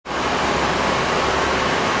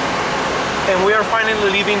and we are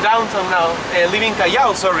finally leaving downtown now, leaving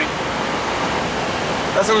Callao, sorry.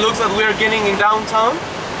 Doesn't look that we are getting in downtown,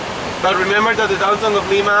 but remember that the downtown of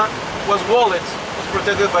Lima was walled, was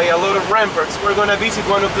protected by a lot of ramparts. We're going to visit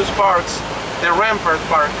one of those parks, the Rampart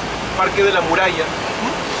Park, Parque de la Muralla.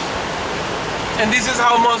 And this is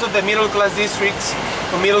how most of the middle class districts,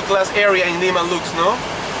 or middle class area in Lima looks, no?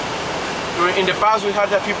 In the past we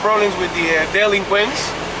had a few problems with the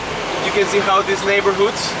delinquents. You can see how these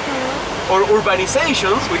neighborhoods, or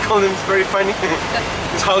urbanizations, we call them, it's very funny,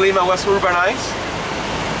 it's how Lima was urbanized.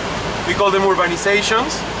 We call them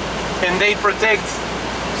urbanizations, and they protect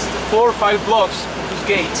 4 or 5 blocks of those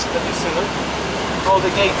gates that you see, no? All the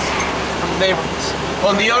gates from the neighborhoods.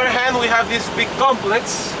 On the other hand, we have this big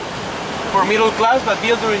complex for middle class, but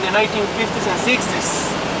built during the 1950s and 60s.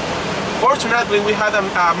 Fortunately, we had a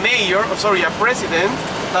president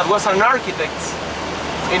that was an architect,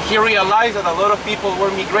 and he realized that a lot of people were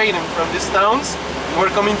migrating from these towns, were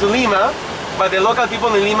coming to Lima, but the local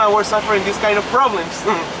people in Lima were suffering these kind of problems,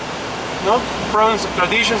 no? Problems of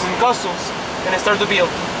traditions and customs, and start to build.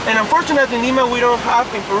 And unfortunately, in Lima,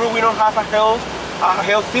 in Peru, we don't have a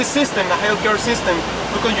healthcare system.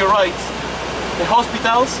 Look on your right. The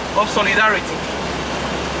hospitals of solidarity.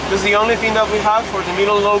 This is the only thing that we have for the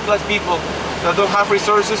middle low class people that don't have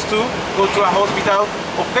resources to go to a hospital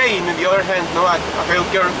or pay, on the other hand, no, a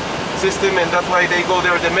healthcare system, and that's why they go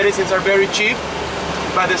there. The medicines are very cheap,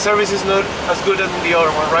 but the service is not as good as in the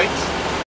other one, right?